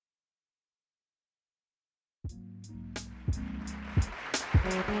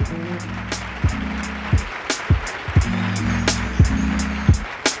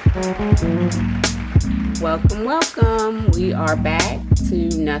Welcome, welcome. We are back to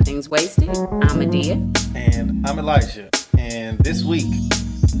Nothing's Wasted. I'm Adia. And I'm Elisha. And this week,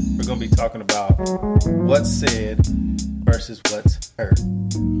 we're going to be talking about what's said versus what's heard.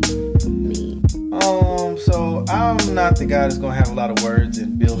 Me. So I'm not the guy that's going to have a lot of words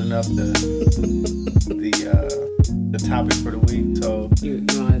in building up the topic for the week. So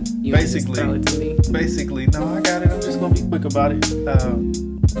you basically, throw it to me? Basically, no, I got it. I'm just going to be quick about it.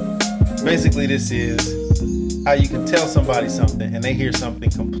 Basically, this is how you can tell somebody something and they hear something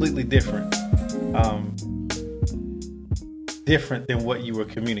completely different than what you were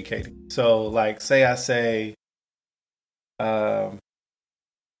communicating. So, like, say I say, I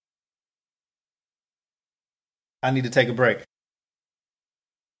need to take a break.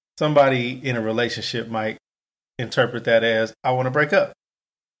 Somebody in a relationship might interpret that as, I want to break up.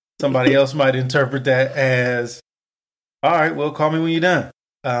 Somebody else might interpret that as, all right, well, call me when you're done.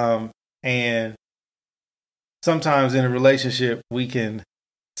 And sometimes in a relationship, we can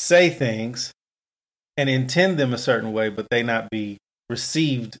say things and intend them a certain way, but they not be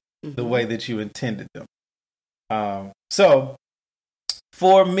received the way that you intended them. So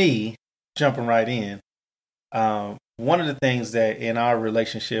for me, jumping right in, one of the things that in our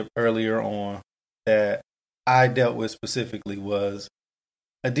relationship earlier on that I dealt with specifically was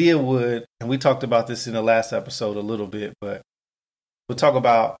Adia would, and we talked about this in the last episode a little bit, but we'll talk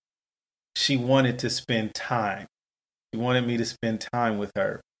about she wanted to spend time. She wanted me to spend time with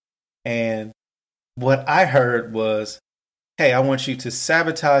her. And what I heard was, hey, I want you to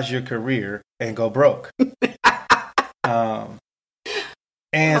sabotage your career and go broke.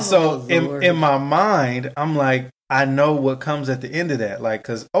 So in my mind, I'm like, I know what comes at the end of that. Like,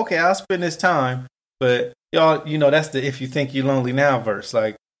 because, okay, I'll spend this time. But y'all, you know, that's the if you think you're lonely now verse.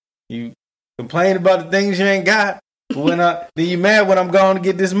 Like, you complain about the things you ain't got. Then you mad when I'm going to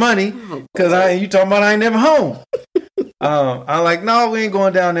get this money because you talking about I ain't never home. I'm like, no, we ain't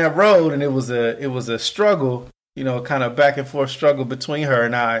going down that road, and it was a struggle, you know, kind of back and forth struggle between her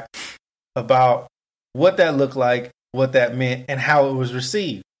and I about what that looked like, what that meant, and how it was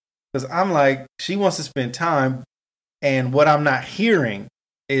received. Because I'm like, she wants to spend time, and what I'm not hearing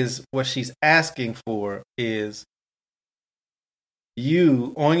is what she's asking for is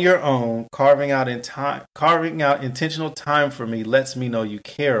you on your own carving out intentional time for me lets me know you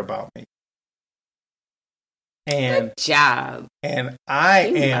care about me. And good job. And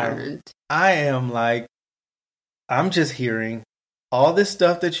I am like, I'm just hearing all this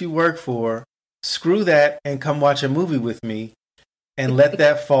stuff that you work for. Screw that and come watch a movie with me and let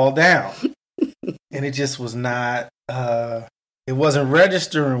that fall down. And it just was not, it wasn't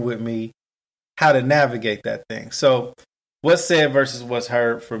registering with me how to navigate that thing. So what's said versus what's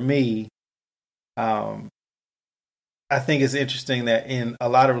heard for me, I think it's interesting that in a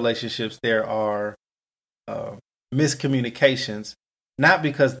lot of relationships there are miscommunications, not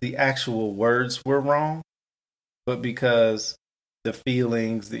because the actual words were wrong, but because the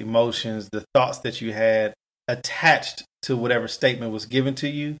feelings, the emotions, the thoughts that you had attached to whatever statement was given to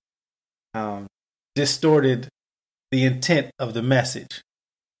you distorted the intent of the message.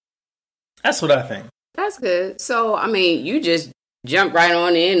 That's what I think. That's good. So, I mean, you just jump right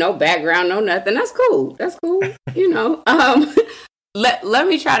on in, no background, no nothing. That's cool. You know, let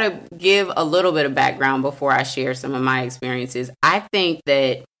me try to give a little bit of background before I share some of my experiences. I think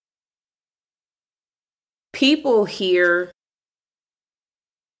that people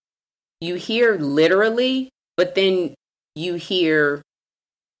you hear literally, but then you hear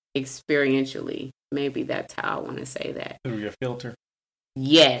experientially. Maybe that's how I want to say that. Through your filter?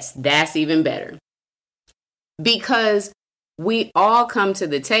 Yes, that's even better. Because we all come to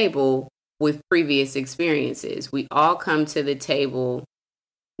the table with previous experiences. We all come to the table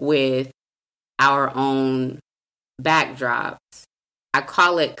with our own backdrops. I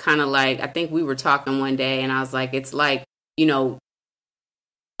call it kind of like, I think we were talking one day and I was like, it's like, you know,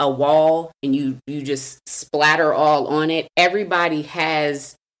 a wall and you just splatter all on it. Everybody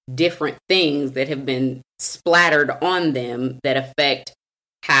has different things that have been splattered on them that affect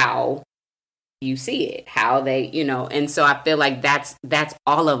how you see it, how they, you know, and so I feel like that's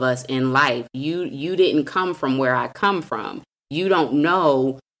all of us in life. You didn't come from where I come from. You don't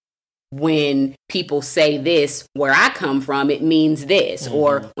know when people say this where I come from, it means this. Mm-hmm.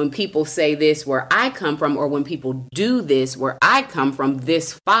 Or when people say this where I come from, or when people do this where I come from,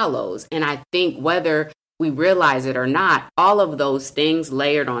 this follows. And I think whether we realize it or not, all of those things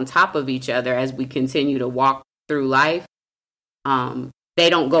layered on top of each other as we continue to walk through life, they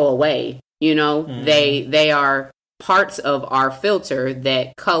don't go away. You know, mm-hmm. they are parts of our filter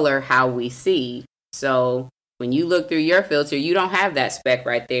that color how we see. So when you look through your filter, you don't have that speck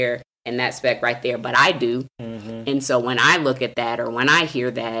right there and that speck right there, but I do. Mm-hmm. And so when I look at that or when I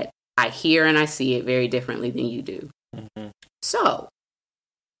hear that, I hear and I see it very differently than you do. Mm-hmm. So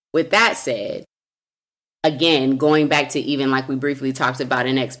with that said, again, going back to even like we briefly talked about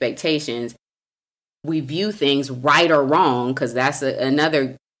in expectations, we view things right or wrong, because that's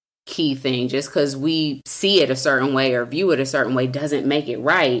another key thing. Just because we see it a certain way or view it a certain way doesn't make it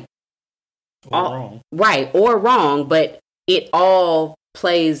right. Wrong. Right, or wrong, but it all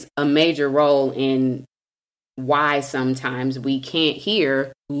plays a major role in why sometimes we can't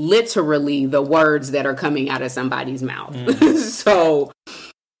hear literally the words that are coming out of somebody's mouth. So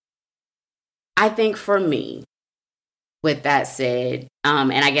I think for me, with that said,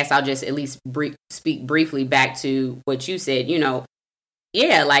 and I guess I'll just at least speak briefly back to what you said,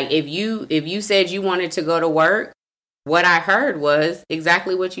 yeah, like if you said you wanted to go to work, what I heard was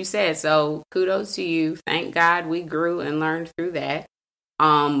exactly what you said. So kudos to you. Thank God we grew and learned through that.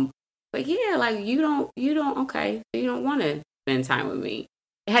 But yeah, like you don't want to spend time with me.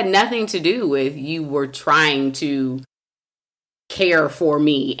 It had nothing to do with you were trying to care for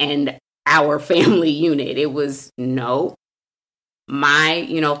me and our family unit. It was no. My,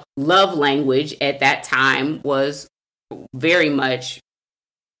 love language at that time was very much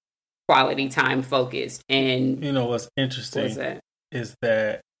quality time focused. And what's interesting is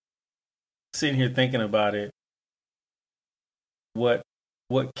that sitting here thinking about it, what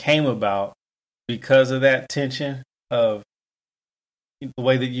came about because of that tension of the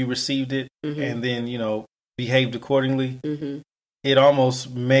way that you received it, mm-hmm. and then behaved accordingly, mm-hmm. it almost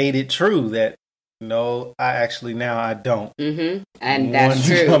made it true that no, I don't. Mm-hmm. And that's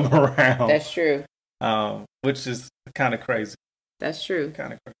true. Come around. That's true. Which is kind of crazy. That's true.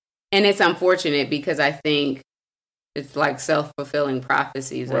 Kind of crazy. And it's unfortunate because I think it's like self-fulfilling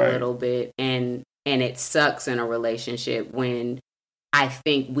prophecies a little bit. And it sucks in a relationship when I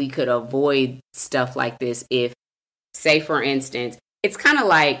think we could avoid stuff like this if, say, for instance, it's kind of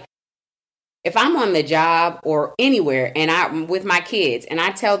like if I'm on the job or anywhere and I'm with my kids and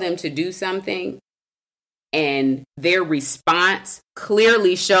I tell them to do something and their response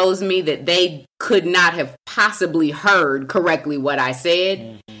clearly shows me that they could not have possibly heard correctly what I said,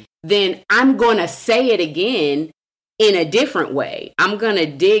 mm-hmm. then I'm going to say it again in a different way. I'm going to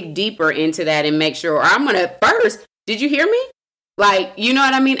dig deeper into that and make sure, or I'm going to first, did you hear me? Like, you know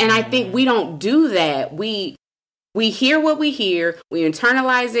what I mean? And I think we don't do that. We hear what we hear. We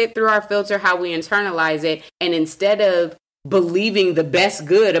internalize it through our filter, how we internalize it. And instead of believing the best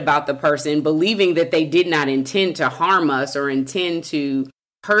good about the person, believing that they did not intend to harm us or intend to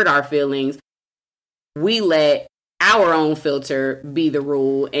hurt our feelings, we let our own filter be the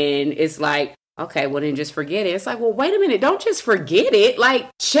rule. And it's like, okay, well then just forget it. It's like, well, wait a minute. Don't just forget it. Like,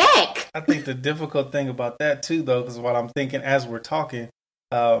 check. I think the difficult thing about that too, though, because what I'm thinking as we're talking,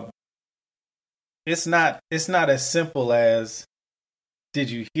 it's not as simple as,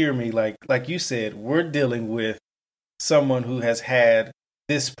 did you hear me? Like you said, we're dealing with someone who has had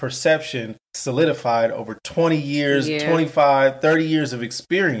this perception solidified over 20 years, 25, 30 years of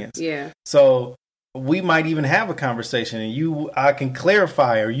experience. Yeah. So we might even have a conversation and I can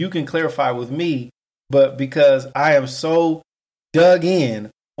clarify, or you can clarify with me, but because I am so dug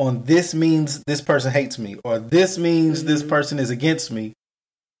in on this means this person hates me, or this means mm-hmm. this person is against me.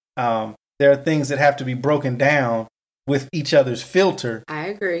 There are things that have to be broken down with each other's filter. I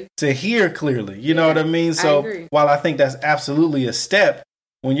agree. To hear clearly. You know what I mean? So while I think that's absolutely a step,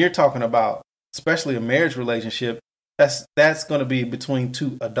 when you're talking about, especially a marriage relationship, that's going to be between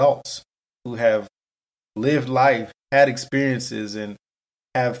two adults who have lived life, had experiences, and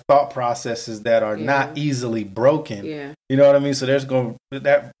have thought processes that are not easily broken. Yeah. You know what I mean? So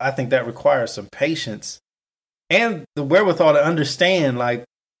I think that requires some patience and the wherewithal to understand, like,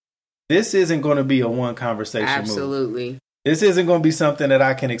 this isn't going to be a one conversation. Absolutely. Move. This isn't going to be something that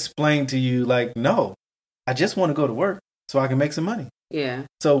I can explain to you like, no, I just want to go to work so I can make some money. Yeah.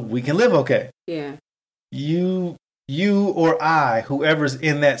 So we can live okay. Yeah. You or I, whoever's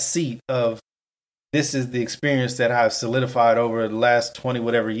in that seat of, this is the experience that I've solidified over the last 20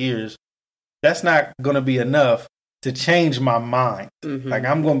 whatever years, that's not going to be enough to change my mind. Mm-hmm. Like,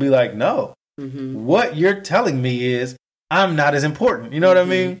 I'm going to be like, no, mm-hmm. what you're telling me is I'm not as important. You know mm-hmm.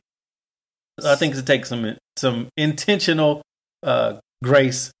 what I mean? I think it takes some intentional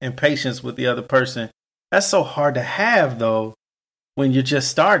grace and patience with the other person. That's so hard to have, though, when you're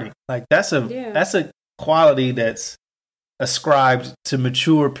just starting. Like, that's a quality that's ascribed to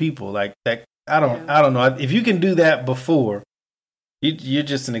mature people. Like that. I don't know if you can do that before. You're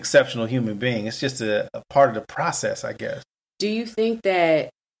just an exceptional human being. It's just a part of the process, I guess. Do you think that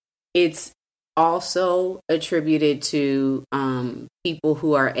it's also attributed to people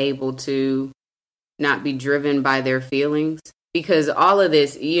who are able to not be driven by their feelings? Because all of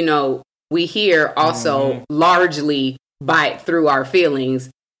this, we hear also largely through our feelings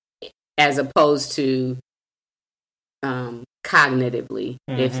as opposed to cognitively,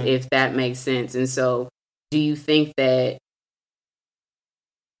 if that makes sense. And so do you think that,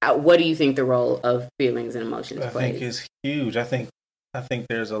 what do you think the role of feelings and emotions plays? I think it's huge. I think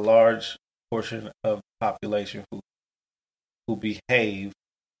there's a large portion of the population who behave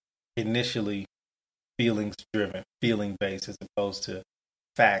initially feelings driven, feeling based, as opposed to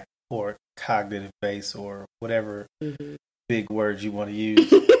fact or cognitive based or whatever big words you want to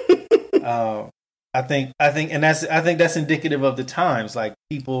use. I think that's indicative of the times. Like,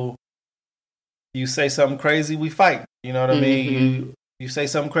 people, you say something crazy, we fight. You know what I mean? You say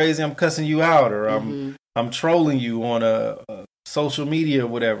something crazy, I'm cussing you out, or I'm trolling you on a social media or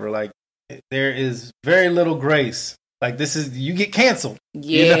whatever. Like, there is very little grace. Like, you get canceled.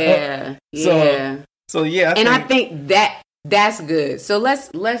 Yeah. So yeah. I think that's good. So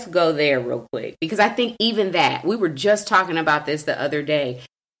let's go there real quick, because I think even that, we were just talking about this the other day.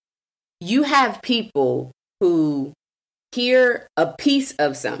 You have people who hear a piece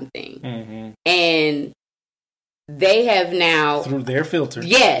of something and they have now, through their filter.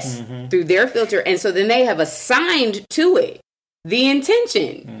 Yes, through their filter. And so then they have assigned to it the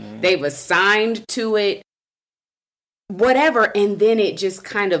intention. They've assigned to it whatever, and then it just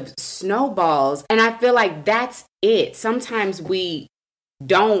kind of snowballs. And I feel like that's it. Sometimes we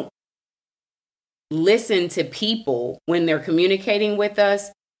don't listen to people when they're communicating with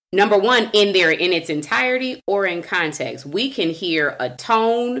us. Number one, in its entirety or in context. We can hear a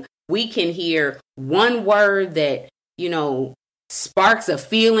tone. We can hear one word that, sparks a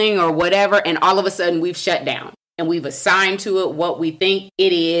feeling or whatever, and all of a sudden we've shut down and we've assigned to it what we think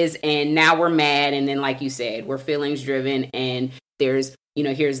it is, and now we're mad. And then, like you said, we're feelings driven, and there's,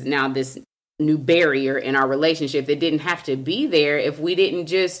 here's now this new barrier in our relationship that didn't have to be there if we didn't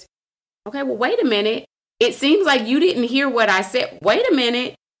just, okay, well, wait a minute. It seems like you didn't hear what I said. Wait a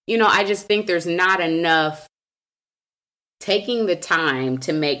minute. I just think there's not enough taking the time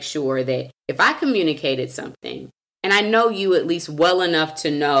to make sure that if I communicated something, and I know you at least well enough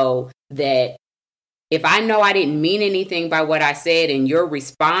to know that if I know I didn't mean anything by what I said, and your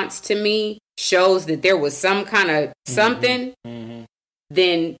response to me shows that there was some kind of something,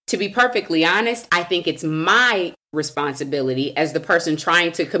 then, to be perfectly honest, I think it's my responsibility as the person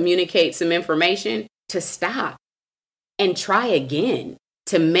trying to communicate some information to stop and try again,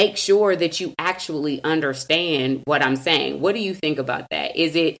 to make sure that you actually understand what I'm saying. What do you think about that?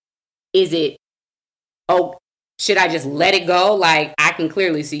 Is it, oh, should I just let it go? Like, I can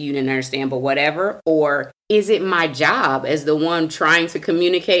clearly see you didn't understand, but whatever. Or is it my job as the one trying to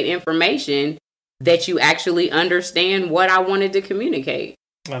communicate information that you actually understand what I wanted to communicate?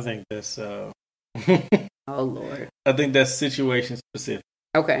 I think that's, oh, Lord. I think that's situation specific.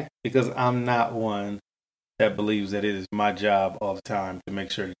 Okay. Because I'm not one that believes that it is my job all the time to make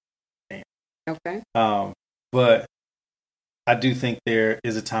sure you understand. Okay. But I do think there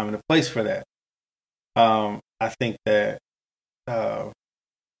is a time and a place for that. I think that, and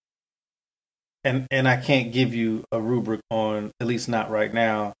I can't give you a rubric on, at least not right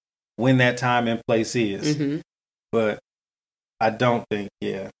now, when that time and place is. But I don't think,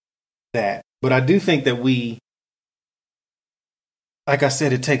 that. But I do think that like I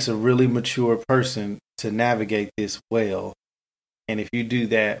said, it takes a really mature person to navigate this well. And if you do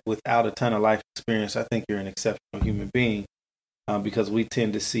that without a ton of life experience, I think you're an exceptional human being, because we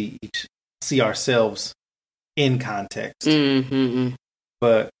tend to see ourselves in context.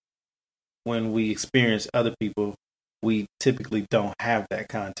 But when we experience other people, we typically don't have that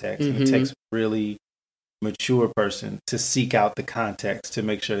context. And it takes a really mature person to seek out the context to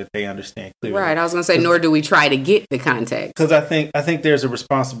make sure that they understand clearly. Right. I was going to say, nor do we try to get the context. Because I think there's a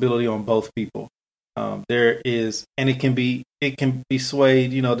responsibility on both people. There is, and it can be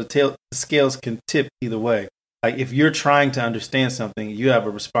swayed. The scales can tip either way. Like, if you're trying to understand something, you have a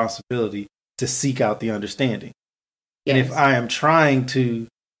responsibility to seek out the understanding. Yes. And if I am trying to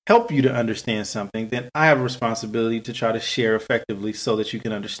help you to understand something, then I have a responsibility to try to share effectively so that you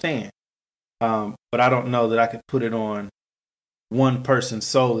can understand. But I don't know that I could put it on one person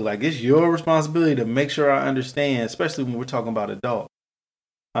solely. Like, it's your responsibility to make sure I understand, especially when we're talking about adults.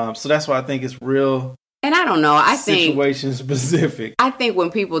 So that's why I think it's real. And I don't know. I think situation specific. I think when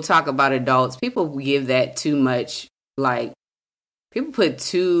people talk about adults, people give that too much. Like, people put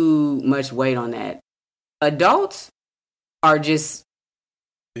too much weight on that. Adults are just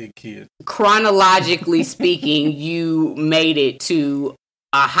big kid. Chronologically speaking, you made it to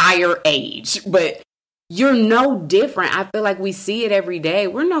a higher age, but you're no different. I feel like we see it every day.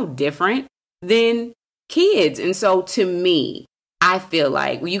 We're no different than kids. And so to me, I feel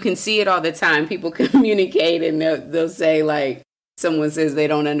like you can see it all the time. People communicate and they'll say like, someone says they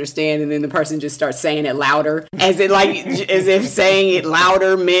don't understand, and then the person just starts saying it louder, as if saying it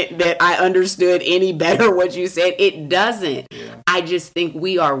louder meant that I understood any better what you said. It doesn't. Yeah. I just think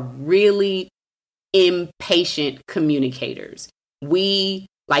we are really impatient communicators. We,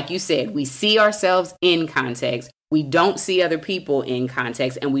 like you said, we see ourselves in context. We don't see other people in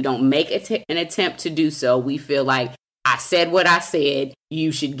context, and we don't make an attempt to do so. We feel like, I said what I said,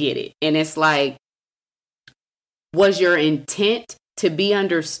 you should get it. And it's like, was your intent to be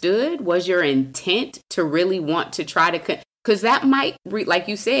understood? Was your intent to really want to try to... Because that might, like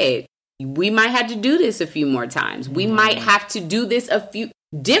you said, we might have to do this a few more times. We might have to do this a few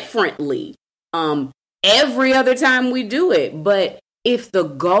differently every other time we do it. But if the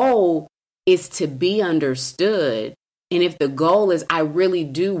goal is to be understood, and if the goal is I really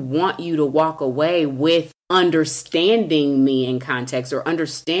do want you to walk away with understanding me in context or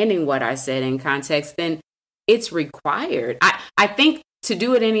understanding what I said in context, then it's required. I think to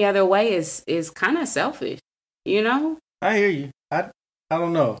do it any other way is kind of selfish, you know? I hear you. I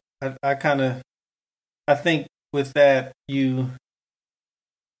don't know. I think with that,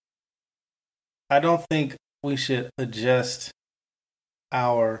 I don't think we should adjust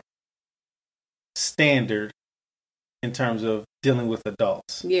our standard in terms of dealing with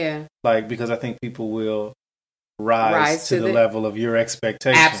adults. Yeah. Like, because I think people will rise to the level of your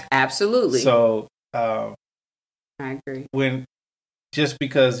expectation. Absolutely. So, I agree. Just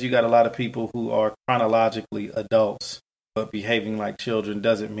because you got a lot of people who are chronologically adults but behaving like children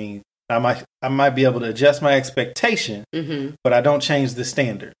doesn't mean I might be able to adjust my expectation, but I don't change the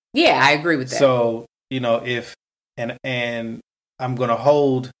standard. Yeah, I agree with that. So, if and I'm going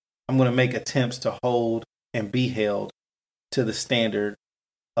to make attempts to hold and be held to the standard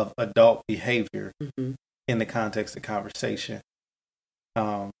of adult behavior in the context of conversation.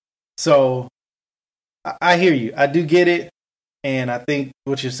 So I hear you. I do get it. And I think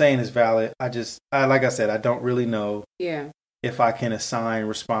what you're saying is valid. Like I said, I don't really know if I can assign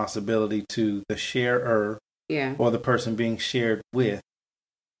responsibility to the sharer or the person being shared with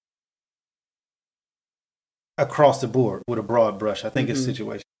across the board with a broad brush. I think it's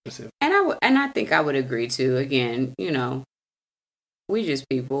situation specific. And I think I would agree too. Again, we just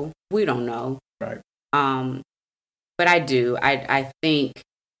people. We don't know. Right. But I think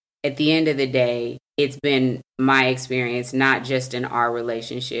at the end of the day, it's been my experience, not just in our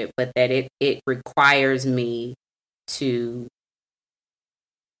relationship, but that it requires me to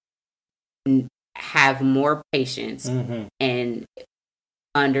have more patience and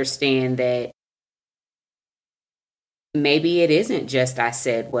understand that maybe it isn't just I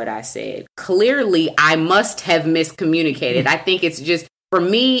said what I said. Clearly, I must have miscommunicated. I think it's just, for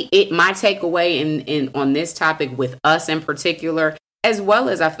me, my takeaway in on this topic with us in particular, as well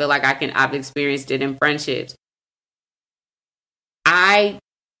as I feel like I've experienced it in friendships. I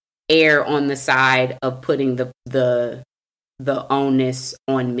err on the side of putting the onus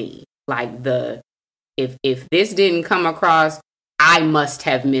on me. Like if this didn't come across, I must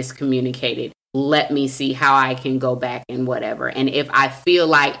have miscommunicated. Let me see how I can go back and whatever. And if I feel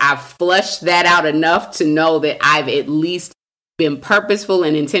like I've flushed that out enough to know that I've at least been purposeful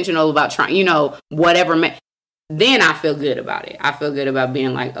and intentional about trying, whatever. Then I feel good about it. I feel good about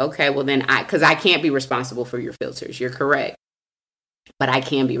being like, okay, well then because I can't be responsible for your filters. You're correct. But I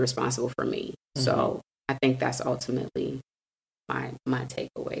can be responsible for me. So I think that's ultimately my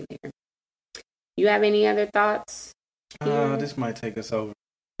takeaway there. You have any other thoughts? This might take us over.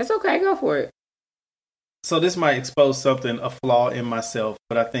 It's okay. Go for it. So this might expose a flaw in myself.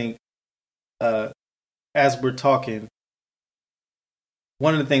 But I think as we're talking,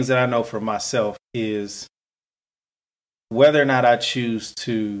 one of the things that I know for myself is whether or not I choose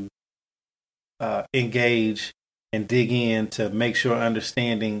to engage and dig in to make sure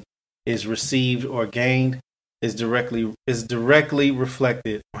understanding is received or gained is directly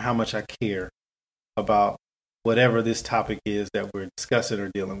reflected on how much I care about whatever this topic is that we're discussing or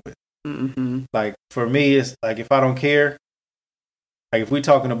dealing with. Like for me, it's like if I don't care, like if we're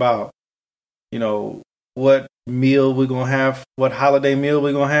talking about, what meal we're gonna have, what holiday meal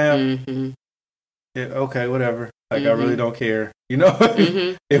we're gonna have. Okay, whatever. Like I really don't care.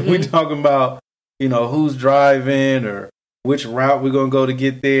 If we talking about, who's driving or which route we're gonna go to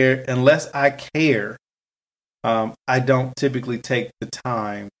get there, unless I care, I don't typically take the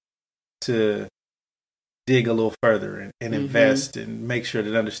time to dig a little further and invest and make sure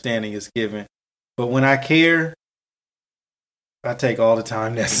that understanding is given. But when I care, I take all the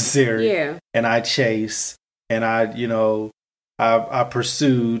time necessary. Yeah. And I chase and I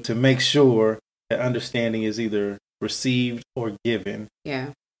pursue to make sure that understanding is either received or given. Yeah.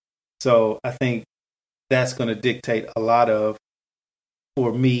 So I think that's going to dictate a lot of,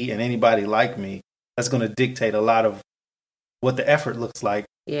 for me and anybody like me, that's going to dictate a lot of what the effort looks like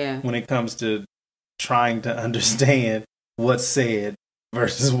when it comes to trying to understand what's said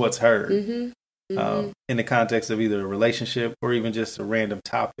versus what's heard. In the context of either a relationship or even just a random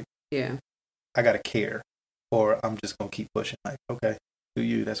topic. Yeah. I got to care, or I'm just going to keep pushing. Like, okay, do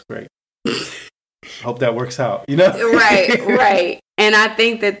you, that's great. Hope that works out, Right. And I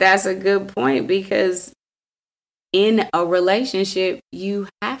think that that's a good point, because in a relationship, you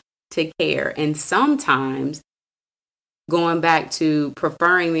have to care. And sometimes, going back to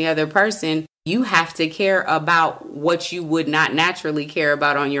preferring the other person, you have to care about what you would not naturally care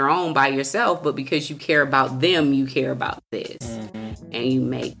about on your own by yourself, but because you care about them, you care about this. And you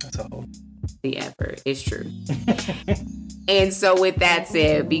make the effort. It's true. And so with that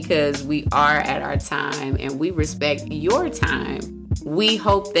said, because we are at our time and we respect your time, we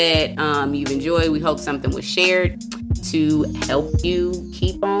hope that you've enjoyed. We hope something was shared to help you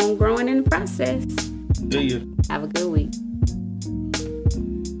keep on growing in the process. Do you? Have a good week.